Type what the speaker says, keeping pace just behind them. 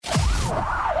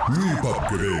Ncipha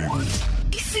Bugebengu.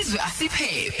 Isizwe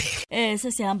asiphephe.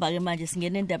 Sesihamba ke manje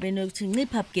singena endabeni yokuthi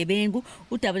Ncipha Bugebengu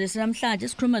udaba lesinamhlanje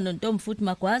sikhuluma noNtombifuthi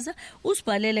Magwaza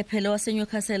usibhalele phela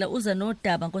waseNyukhasela uza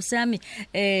nodaba nkosiyami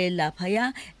lapha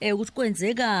ya ukuthi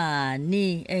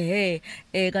kwenzekani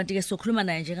kanti ke sokhuluma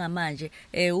naye njengamanje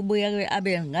ubuya ke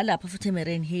abe ngalapha futhi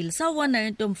eMarine Hill sawubona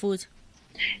Ntombifuthi.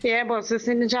 Yebo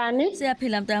sisinjani?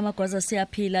 Siyaphila mntana Magwaza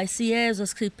siyaphila siyezwe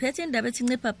siphethe indaba ethi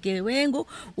Ncipha Bugebengu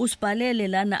usibhalele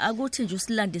lana akuthi nje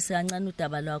usilandise kancane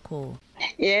udaba lwakho.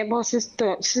 Yebo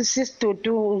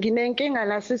sisidudu nginenkinga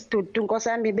la sisidudu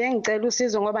nkosami bengicela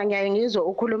usizo ngoba ngiyaye ngizwe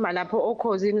ukhuluma lapho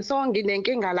okhosini so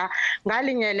nginenkinga la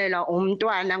ngalinyelela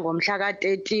umntwana ngomhla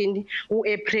ka13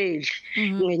 uApril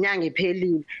ngenyanga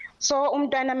ephelile so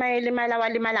umntwana mayelimala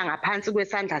walimala ngaphansi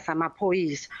kwesandla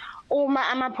samaphoyisa. Uma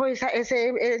amaphoyisa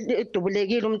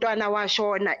edubulekile umntwana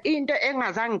washona into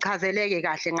engazange ichazeleke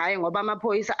kahle ngaye ngoba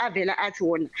amaphoyisa avela athi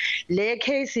wona le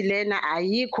case lena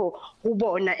ayikho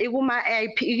kubona ikuma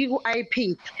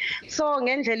IP so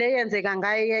ngendlela eyenzeka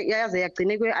ngaye yaze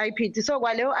yagcine kweIP so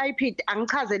kwaleyo IP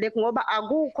angichazeleki ngoba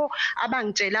akukho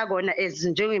abangitshela kona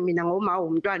ezinjengemina ngoma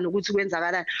umntwana ukuthi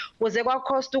kwenzakalani kuze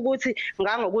kwakhosta ukuthi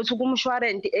ngangokuthi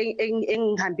kumshwarent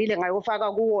engihambile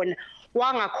ngayofaka kuwona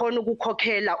wangakhona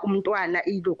ukukhokhela umntwana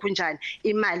ilokhu njani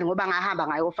imali ngoba ngahamba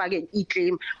ngayofaka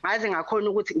iclaim ngaze ngakhona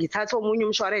ukuthi ngithathe omunye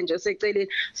umshwarenje oseceleni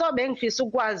so bengifisa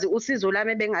ukwazi usizo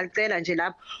lami bengalicela nje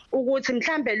lapho ukuthi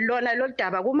mhlambe lona lo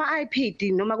daba kuma iPad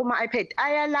noma kuma iPad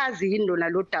ayalazi yini lona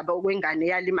lo daba okwengane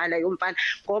yalimala yomfana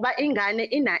ngoba ingane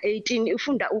ina 18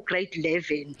 ifunda ugrade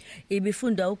 11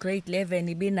 ibifunda ugrade 11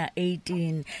 ibina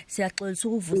 18 siyaxolisa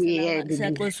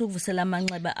ukuvusela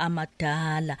amanxeba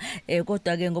amadala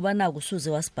kodwa ke ngoba naku usuze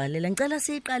wasibhalela ngicela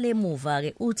siqale emuva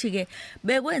ke uthi ke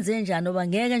bekwenze njani oba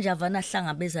ngeke nje avana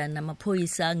ahlangabezana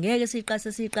namaphoyisa ngeke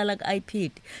siqala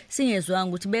ku-iPad singezwanga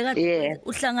ukuthi bekade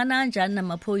uhlangana kanjani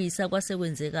namaphoyisa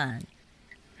kwasekwenzekani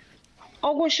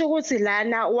okusho ukuthi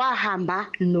lana wahamba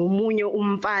nomunye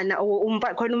umfana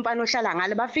khona umfana ohlala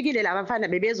ngale bafikile labafana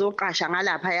bebezoqasha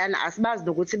ngalapha yana asibazi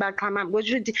ukuthi baqhama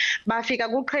kusho ukuthi bafika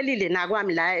kuqhelile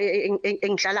nakwami la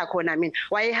engihlala khona mina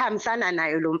wayehambisana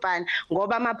nayo lo mfana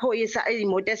ngoba amaphoyisa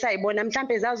imoto esayibona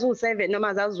mhlambe zazu7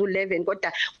 noma zazu11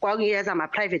 kodwa kwakuyeza ama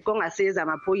private kongasiyeza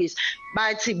amaphoyisa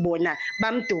bathi bona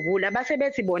bamdubula base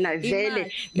bethi bona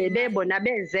vele bebebona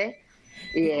beze.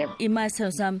 Yebo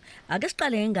imathelo sami ake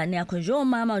siqale ngengane yakho nje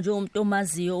omama nje umuntu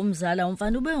omaziyo umzala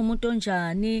umfana ube umuntu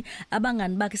onjani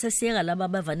abangani bakhe sesiyeka laba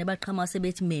bavane baqhama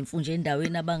sebethi memfu nje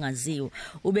endaweni abangaziyo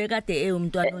ube kade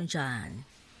umntwana onjani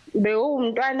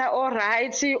bewumntwana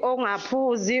alright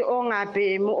ongaphuzi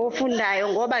ongabhemi ofundayo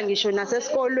ngoba ngisho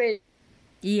nasesikolweni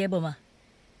yebo ma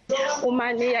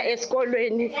uma niya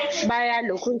esikolweni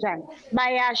bayalokhu njani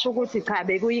bayasho ukuthi cha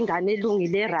bekuyingane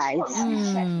elungile right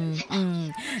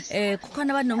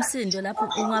kukhona abanomsindo lapho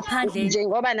ungaphandle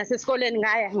njengoba nasesikoleni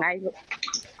ngayo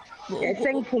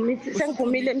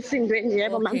sengiphumile emsindweni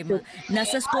yebo mama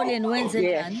nasesikoleni wenze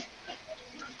njani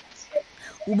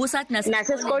ubusathi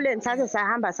nasesikoleni saze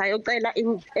sahamba sayocela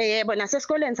yebo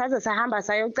nasesikoleni saze sahamba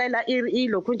sayocela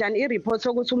ilokhu njani ireport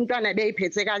ukuthi umntwana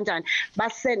beyiphethe kanjani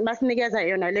basinikeza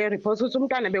yona le report ukuthi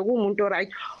umntwana bekuumuntu right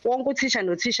wonke uthisha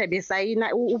nothisha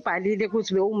besayina ubhalile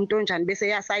ukuthi bewumuntu onjani bese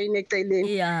yasayina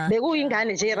eceleni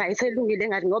bekuyingane nje right elungile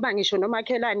ngathi ngoba ngisho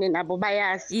nomakhelane nabo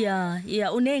bayazi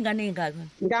unezingane ezingaki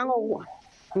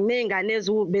nengane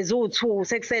bezu2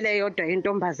 sekusele yodwa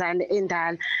intombazane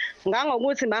endala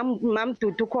ngangokuthi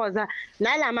mamdudu khoza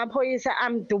nalamaphoyisa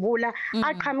amdubula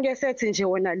aqhamuke sethi nje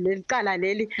wona lelicala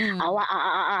leli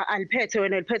aliphethe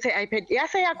wena liphethe iPad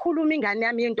yase yakhuluma ingane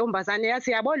yami yentombazane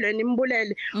yathi yabo leni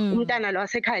imbulele umntana lo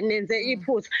wasekhaya nenze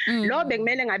iphutha lo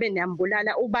bekumele ngabe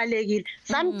niyambulala ubalekile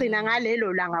samgcina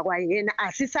ngalelo langa kwayena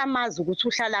asisamazi ukuthi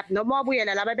uhlala noma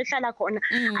wabuyela laba behlala khona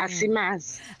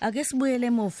asimazi ake sibuyele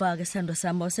emuva ke sando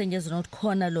sami osengezwe nokuthi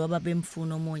khona lo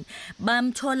ababemfuna omunye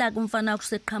bamthola kumfana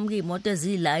kuseqhamuka imoto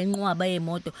ezila inqwaba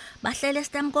yemoto bahlele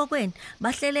esitamkokweni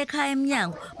bahlele ekhaya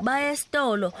eminyango baya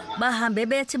esitolo bahambe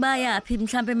bethi bayapi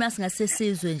mhlambe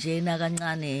masingasesizwe nje na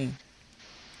kancane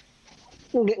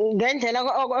ngendlela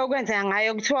okwenzeka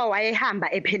ngayo kuthiwa wayehamba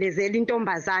ephelezela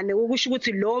intombazane ukusho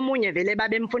ukuthi lo munye vele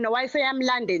babemfuna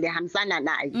wayeseyamlandele ehambisana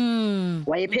naye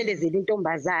wayephelezela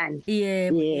intombazane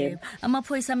yebo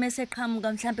amaphoyisa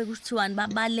meseqhamuka mhlambe kusithiwani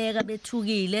babaleka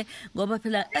bethukile ngoba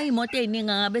phela imoto eziningi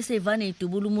ngabe seyivane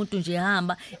idubula umuntu nje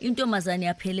ehamba intombazane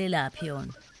yaphelelaphi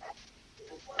yona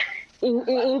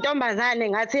intombazane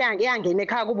ngathi yangena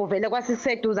ekhaya kubo vele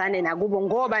kwasiseduzane nakubo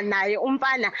ngoba naye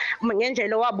umfana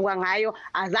ngendlela wabuka ngayo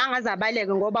azange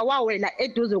azabaleke ngoba wawela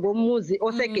eduze komuzi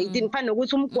osegate kufanele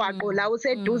ukuthi umgwaqo la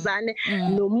useduzane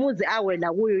nomuzi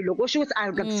awela kuyo lokho kusho ukuthi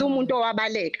akusumuntu umuntu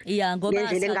owabaleka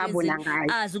ngendlela engabona ngayo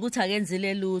azi ukuthi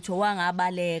akenzile lutho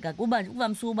wangabaleka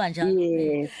kuvamisa ukuba njalo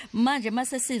manje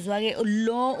mase sizwa ke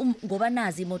lo ngoba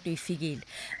nazi imoto ifikile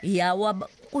yawa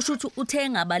kusho ukuthi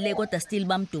uthenga baleka kodwa still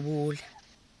bamdubula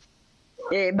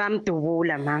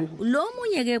bamdubula mama lo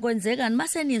munye ke kwenzekani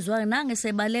mase nizwa nange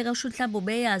sebaleka kusho mhlawumbe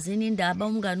ubeyazi indaba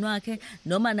umngani wakhe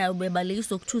noma naye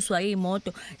ubebalekisa ukuthuswa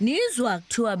imoto nizwa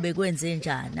kuthiwa bekwenze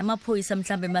njani amaphoyisa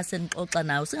mhlawumbe mase nixoxa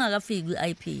nawo singakafiki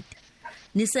iIP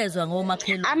nisezwa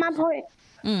ngomakhelwane amaphoyisa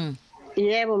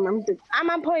yebo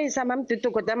amaphoyisa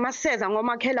mamdudu kodwa maseza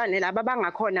ngomakhelwane laba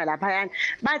bangakhona lapha yana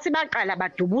bathi baqala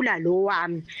badubula lo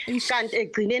wami kanti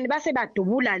egcineni base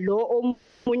badubula lo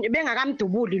munye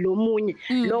bengakamdubuli lo munye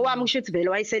lo wami kusho ukuthi vele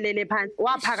wayiselele phansi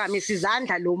waphakamisa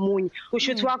izandla lo munye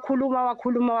kusho ukuthi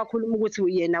wakhuluma ukuthi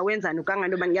yena wenzani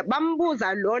ukanganoba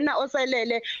ngiyabambuza lona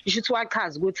oselele kusho ukuthi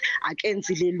wachaza ukuthi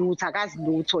akenzile lutho akazi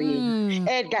lutho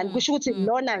yena kanti kusho ukuthi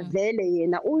lona vele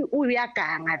yena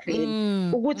uyaganga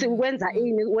vele ukuthi ukwenza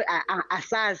ini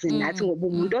asazi nathi ngoba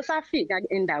umuntu osafika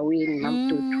endaweni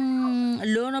mamdudu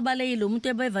lona baleyile umuntu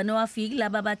ebevane wafika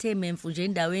laba bathe memfu nje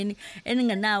endaweni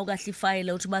eningenawo kahle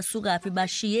ifile ukuthi basukaphi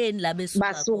bashiyeni la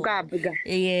basukaphi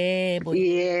yebo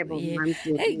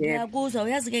hey ngiyakuzwa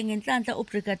uyazi ke ngenhlanhla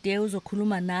ubrigadier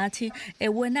uzokhuluma nathi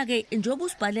wena ke njengoba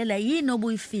usibhalela yini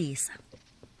obuyifisa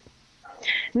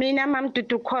mina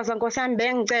mamdudu khoza nkosami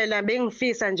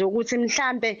bengifisa nje ukuthi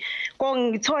mhlambe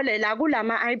ngithole la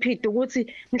kulama IP ukuthi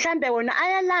mhlambe wona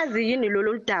ayalazi yini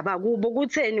lolu daba kubo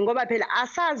kutheni ngoba phela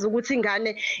asazi ukuthi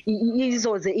ingane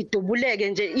izoze idubuleke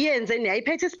nje iyenze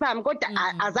niyayiphethe isibhamu kodwa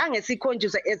azange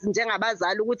sikhonjiswe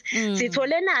njengabazali ukuthi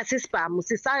sithole nasi isibhamu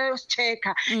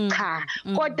sisayochecka cha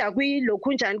kodwa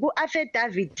kuyilokhu njani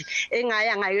ku-affidavit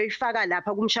engaya ngayoyifaka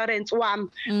lapha kumshwarensi wami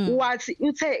wathi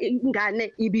uthe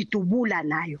ingane ibidubula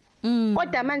nayo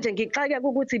kodwa manje ngixake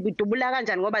ukuthi ibidubula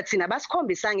kanjani ngoba thina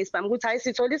basikhombisanga isibhamu ukuthi hayi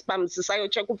sithola isibhamu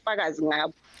sisayocheck ubufakazi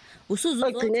ngabo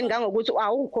ogcineni ngangokuthi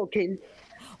awukhokheli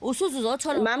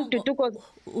usuzothola mamduduko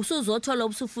usuzothola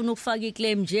ubusufuna ukufaka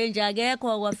iclaim nje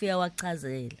akekho kwafika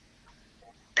wachazela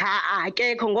cha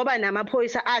akekho ngoba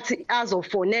namaphoyisa athi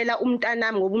azofonela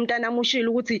umntanami ngoba umntanami ushila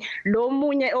ukuthi lo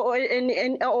munye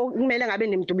okumele ngabe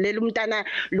nemdubulela umntana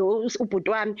lo ubhuti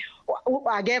wami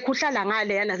akekho uhlala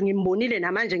ngale yana ngimbonile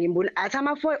namanje ngimbona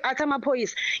athi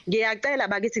amaphoyisa ngiyacela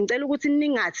bakithi ngicela ukuthi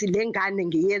ningathi lengane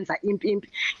ngiyenza impimpi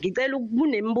ngicela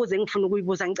kunembuzo engifuna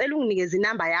ukuyibuza ngicela unginikeze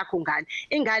inamba yakho ngane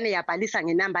ingane yabhalisa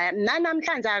ngenamba yami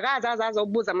namhlanje akazi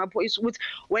azobuza amaphoyisa ukuthi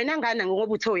wena ngane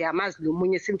ngoba uthe uyamazi lo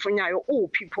munye simfunyayo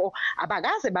uphi pho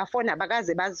abakaze bafona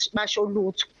abakaze basho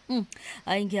lutho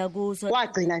hayi ngiyakuzwa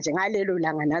wagcina nje ngalelo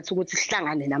langa nathi ukuthi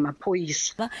sihlangane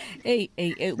namaphoyisa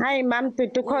hayi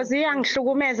mamdudu cause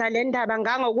iyangihlukumeza le ndaba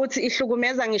ngangokuthi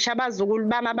ihlukumeza ngisho abazukulu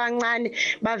bami abancane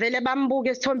bavele bambuka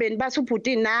esithombeni bathi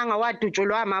ubhuti nanga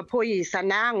wadutshulwa amaphoyisa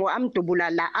nango amdubula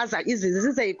la aza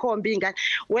izize ikhomba ingane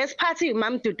wesiphathi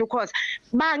mamdudu cause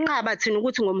banqaba thina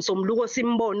ukuthi ngomsombuluko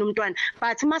simbone umntwana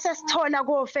but mase sithola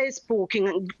ko Facebook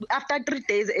after 3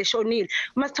 days eshonile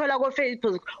masithola ko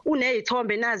Facebook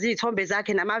unezithombe nazi izithombe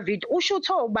zakhe namavideo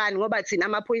ushutho ubani ngoba thina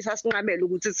amaphoyisa sinqabela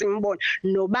ukuthi simbone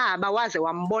nobaba waze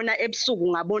wambona ebusuku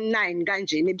ngabo 9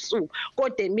 kanjeni ebusuku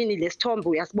kodwa emini lesithombe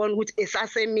uyasibona ukuthi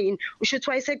esasemini ushuthi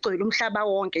wayesegcwele umhlaba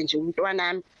wonke nje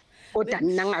umntwanami kodwa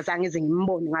mina ngingazange ngize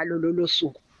ngimbone ngalolo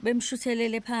suku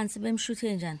bemshuthelele phansi bemshuthe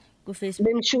njani ku Facebook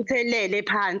bemshuthelele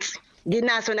phansi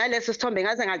nginaso naleso sithombe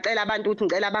ngaze ngacela abantu ukuthi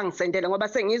ngicela bangisendele ngoba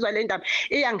sengizwa le ndaba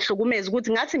iyangihlukumeza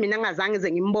ukuthi ngathi mina ngazange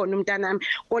ngize ngimbone umntanami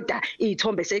kodwa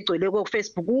izithombe segcwele ku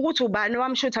Facebook ukuthi ubani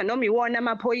wamshutha noma iwona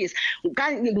amaphoyisa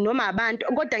noma abantu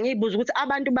kodwa ngiyibuza ukuthi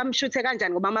abantu bamshuthe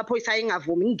kanjani ngoba amaphoyisa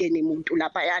ayengavumi ngene umuntu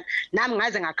lapha yana nami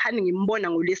ngaze ngakhani ngimbona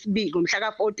ngolesibili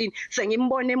ngomhla ka14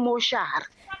 sengimbona emoshari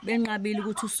benqabile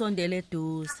ukuthi usondele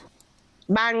eduze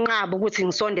banqaba ukuthi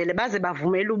ngisondele baze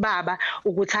bavumela ubaba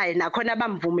ukuthi hayi nakhona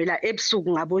bamvumela ebusuku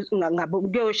ngabo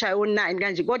kuyoshaya o9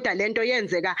 kanje kodwa lento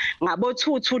yenzeka ngabo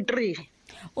 2-3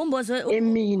 umbozo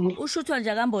emini ushuthwa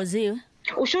nje akamboziwe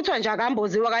ushuthwa nje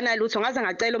akamboziwe kanalutho ngaze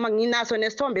ngacela uma nginaso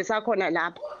nesithombe sakhona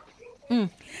lapho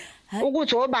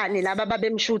ukuthi obani laba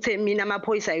babemshuthe mina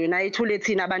amaphoyisa yona ayithule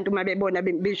thina abantu mabebona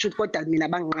beshutha kodwa mina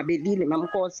banginqabelile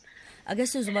mamkhosi ake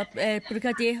sizwe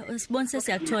brigadier sibonise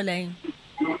siyakuthola yini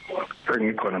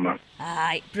sengikhona ma.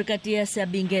 Hayi brigadier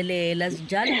siyabingelela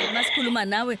njalo noma sikhuluma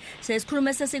nawe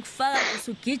sesikhuluma sesikufaka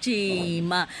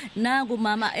usugijima nangu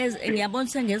mama ngiyabona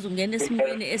sengeza ungena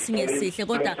esimweni esingesihle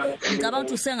kodwa ngicabanga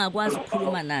ukuthi usengakwazi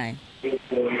ukukhuluma naye.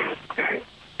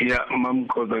 Ya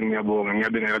mamkhoza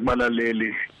ngiyabingelela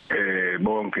kubalaleli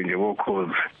bonke nje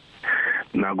bokhozi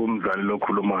nakumzali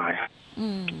lokhulumayo.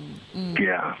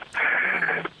 Yeah.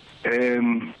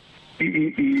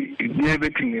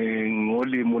 Ngiyebethi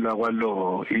ngolimo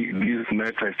lakwalo this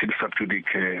matter is still subject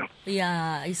care.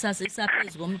 Yeah,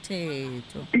 isaphezulu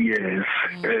komthetho. Yes.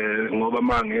 Ngoba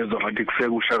mangezwe ngathi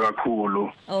kusekusha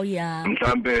kakhulu. Oh yeah.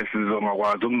 Mhlambe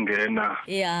sizongakwazi ukungena.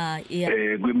 Yeah.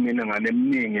 Kwimina ngane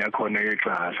eminingi yakhona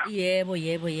eqala. Yebo.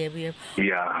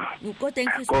 Yeah.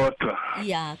 Kodwa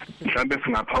yeah. Mhlambe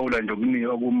singaphawula nje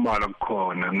okunika kumala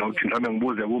kukhona nokuthi mhlambe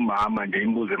ngibuze kumama nje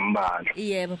imibuzo emibala.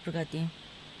 Yebo brigadier.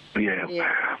 Yeah.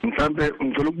 Mhlambe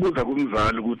ngicela ukubuza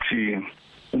kumzali ukuthi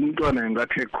umntwana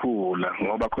engathi ekhula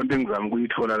ngoba khonto engizama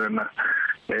ukuyithola lana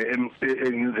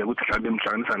engize ukuthi mhlambe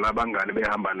emhlanganisa labangane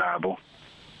behamba nabo.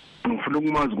 Ngifuna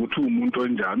ukumazi ukuthi umuntu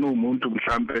onjani umuntu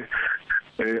mhlambe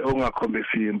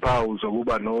ongakhombisi impawu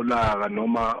zokuba nolaka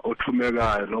noma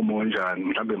othumekayo noma onjani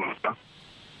mhlambe mama.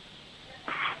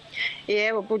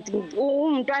 Yebo but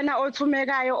umntwana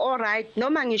othumekayo alright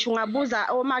noma ngisho ungabuza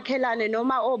omakhelane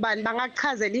noma obani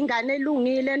bangachazela ingane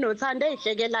elungile nothando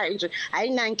ezihlekelayo nje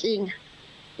ayinankinga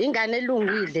ingane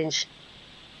elungile nje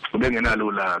bengenalo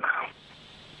ulaka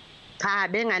cha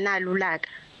benganalo ulaka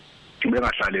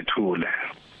bengahlala ethule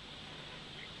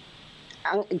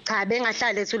cha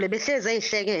bengahlala ethule behleze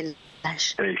ezihlekela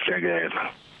nje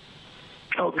ezihlekela.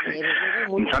 Okay.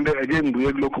 Mhlambe ake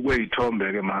ngibuye kulokho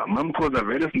kwezithombe ke mamkhoza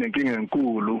vele sinenkinga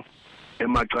enkulu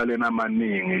emacaleni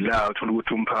amaningi la uthola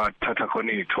ukuthi umphakathi thatha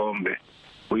khona izithombe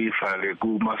uyifake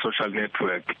kuma social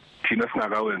network thina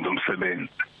singakawenza umsebenzi.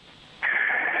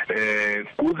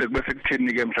 Kuze kube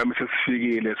sekutheni ke mhlambe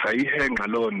sesifikile sayihenqa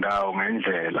lo ndawo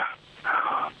ngendlela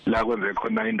la kwenze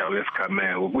khona indawo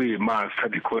yesigameko kuyimasi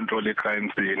thatha icontrol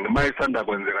ecrime scene mayisanda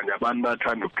kwenzeka nje abantu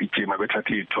bathanda ukugijima bethatha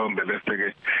izithombe bese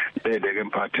ke bedeke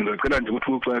emphakathini. Ngicela nje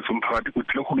ukuthi uxwayise umphakathi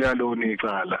ukuthi lokho kuyalona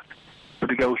icala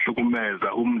ukuthi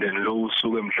kuyahlukumeza umndeni lo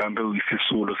usuke mhlambe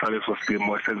uyisisulu saleso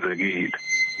simo esenzekile.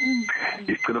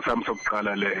 Isicelo sami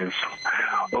sokuqala leso.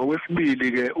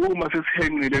 Okwesibili ke uma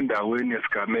sesihenqile endaweni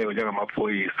yesigameko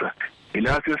njengamaphoyisa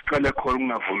ila sesiqale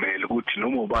khona ukungavumeli ukuthi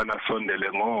noma ubani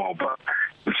asondele ngoba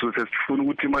bese sifuna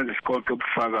ukuthi manje siqoqe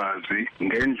ubufakazi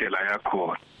ngendlela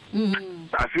yakho.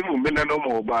 Asivumela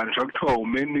noma ubani kuthiwa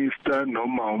uminister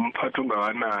noma umphathi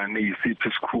ongakanani isiphi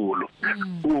isikhulu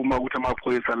uma ukuthi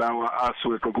amaphoyisa lawa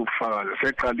asuke eqoqa ubufakazi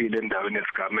seqalile endaweni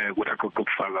yesigameko ukuthi aqoqe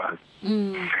ubufakazi.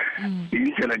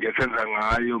 Indlela nje senza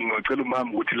ngayo ngicela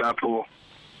umama ukuthi lapho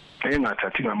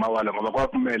engathathi ngamawala ngoba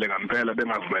kwakumele ngempela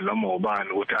bengavumela noma ubani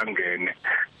ukuthi angene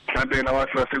mhlawumbe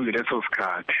nawafika sekuyileso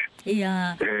sikhathi.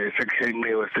 Yeah.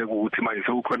 Sekuhenqiwe sekuthi manje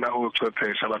sekukhona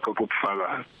ochwepheshe abaqoqa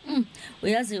ubufakazi.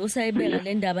 Uyazi usayibeka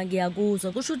le ndaba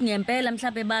ngiyakuzwa kusho ukuthi ngempela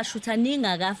mhlawumbe bashutha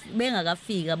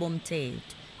bengakafika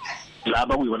bomthetho.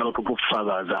 Laba kuyibona abaqoqa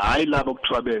ubufakazi hayi laba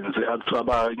kuthiwa benze akuthiwa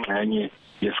bayingxenye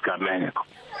yesigameko.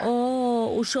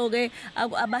 Oh ushoke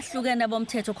abahlukene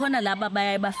bomthetho khona laba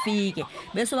bayaye bafike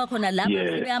bese bakhona laba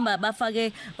behamba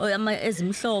bafake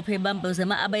ezimhlophe bamboze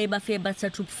abaye bafike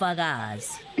bathatha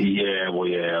ubufakazi. Yebo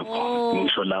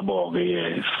ngisho labo ke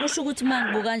yes. Kusho ukuthi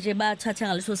mangibuka nje bathatha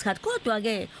ngaleso sikhathi kodwa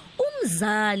ke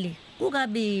umzali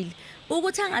kukabili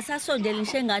ukuthi angasasondeli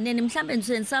ngisho enganeni mhlambe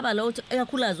nisensaba lo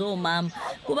eyakhulaza omama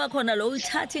kuba khona lo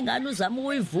uyithatha ingane uzama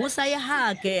ukuyivusa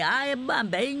yehage hayi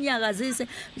ebambe inyakazise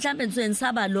mhlambe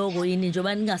nisensaba lokho yini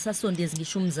njengoba ningasasondezi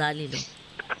ngisho umzali lo.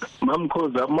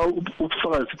 Mamkhoza uma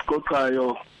ubufakazi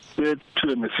siqoqayo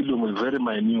bethiwe ngesilungu very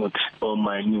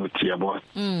minute yabona.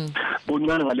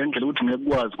 Uncane ngalendlela ukuthi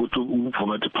ngekwazi ukuthi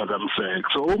uvuma ukuthi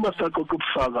phazamiseke. So uma saqoqa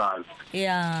ubufakazi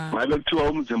ngabe kuthiwa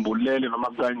umzimbulele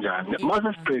noma kanjani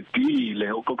mase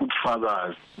siqedile uqoqa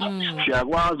ubufakazi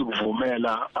siyakwazi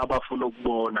ukuvumela abafuna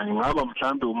ukubona ngaba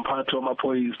mhlambe umphathi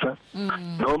wamaphoyisa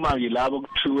noma yilabo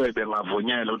kuthiwe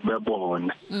bengavunyelwa ukuthi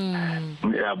bebone.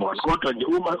 Yabona kodwa nje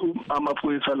uma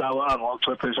amaphoyisa lawa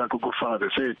angawachwephesha ukufakazi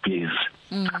sebhizi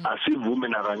asivume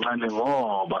nakancane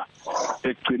ngoba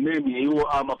egcineni yiwo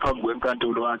amaphambi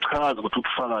kwenkantolo achaza ukuthi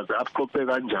ubufakazi aqoqe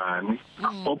kanjani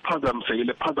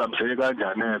ophazamiseke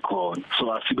kanjani ekhona.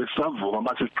 So asibe savuma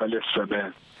mase siqale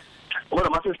sisebenza kodwa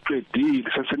mase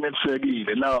siqedile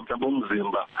sesenelisekile la mhlawumbe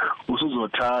umzimba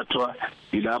usuzothathwa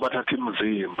yilabo abathatha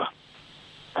imizimba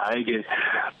hayi ke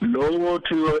lo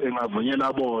thiyo engavunyela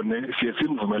abone siye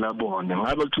simvumela abone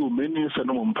ngabe kuthi uminister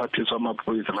noma umphathiswa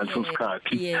wamaphoyisa ngaleso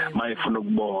sikhathi mayefuna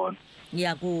ukubona.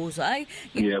 Ngiyakuzwa. Hayi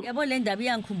yabo le ndaba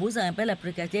iyangikhumbuza ngempela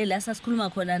brigadier la sasikhuluma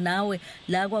khona nawe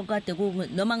la kwakade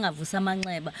noma ngavusa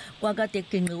amanxeba kwakade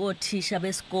kuginqika othisha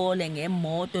besikole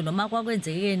ngemoto noma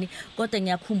kwakwenzekeni kodwa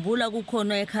ngiyakhumbula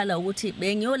kukhona ekhala ukuthi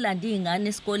bengiyolanda izingane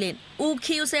esikoleni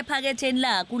ukhiye usephaketheni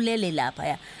la kulele lapha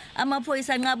ya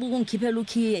amaphoyisa nqaba ukungikhiphela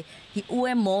ukhiye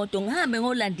uwemoto ngihambe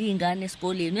ngolanda izingane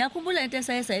esikoleni. Uyakhumbula into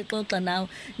esayixoxa nawe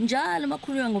njalo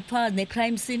makhulunywa ngophakathi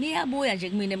necrime scene iyabuya nje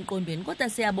kumina emqondweni kodwa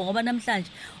siyabonga ngoba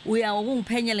namhlanje uya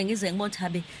ukungiphenyela ngize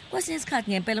ngibothabe kwesinye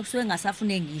isikhathi ngempela kusuke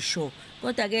ngasafune ngisho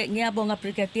kodwa ke ngiyabonga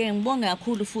brigadier ngibonga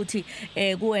kakhulu futhi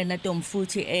kuwena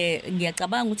Ntombifuthi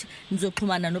ngiyacabanga ukuthi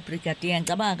nizoxhumana no brigadier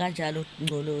ngicabanga kanjalo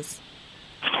Ngcolosi.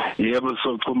 Yebo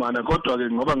soxhumana kodwa ke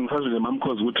ngoba ngisazwe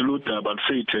mamkhozi ukuthi ludaba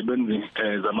luseyithebeni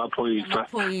zamaphoyisa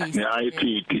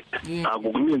neIPD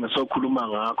akukuningi sokhuluma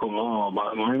ngakho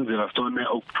ngoba ngenzeka sone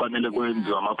okufanele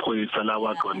kwenziwe amaphoyisa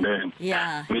lawa aqondene.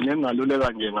 Mina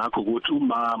ngingaluleka nje ngakho ukuthi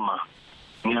umama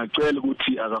ngiyacela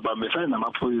ukuthi akabambisane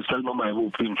namaphoyisa noma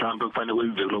yibuphi mhlawumbe kufanele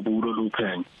kwenziwe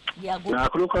lobuphenyo.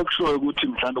 Ngakho lokho akushoyo ukuthi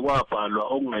mhlawumbe kwabhalwa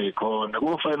okungeyikhona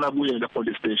kufanele abuyele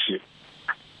police station.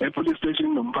 Police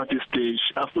station nomphathi stage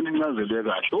afuna incazelo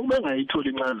kahle uma engayithola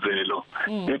incazelo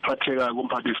ephatheka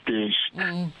kumphathi stage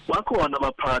bakhona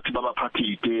abaphathi babaphathi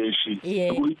iteshi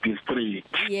kuyi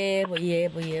district yebo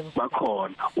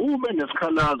bakhona uma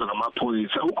nesikhalazo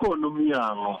ngamaphoyisa ukhona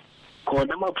umnyango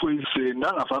khona amaphoyiseni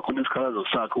angafakhona isikhalazo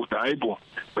sakhe ukuthi hayibo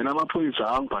mina amaphoyisa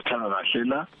angiphathanga kahle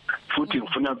la futhi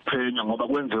ngifuna kuphenywa ngoba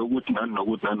kwenzeka ukuthi nani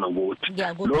nokuthi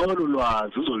lolo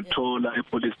lwazi uzolithola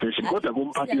epolice station kodwa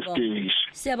kumphathi stage.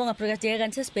 Siyabonga brigadier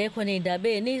kanti sesibheke khona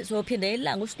indabeni sophinda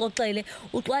ilanga usixoxele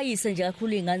uxwayise nje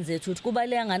kakhulu izingane zethu ukuthi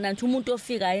kubaleka nganathi umuntu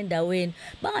ofika endaweni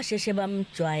bangasheshe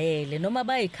bamjwayele noma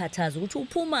bayikhathaza ukuthi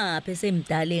uphuma phe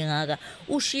semdala engaka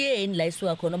ushiyeni la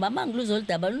isuka khona noma mangiluzo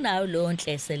lidaba lunayo lo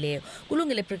nhlese leyo.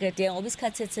 Kulungile brigadier ngoba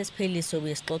isikhathi sethu sesiphelise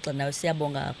uyesixoxa nawe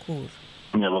siyabonga kakhulu.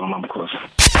 Ngiyabonga mamkhosi.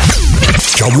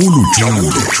 Jabulu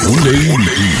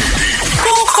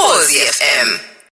Ukhozi FM.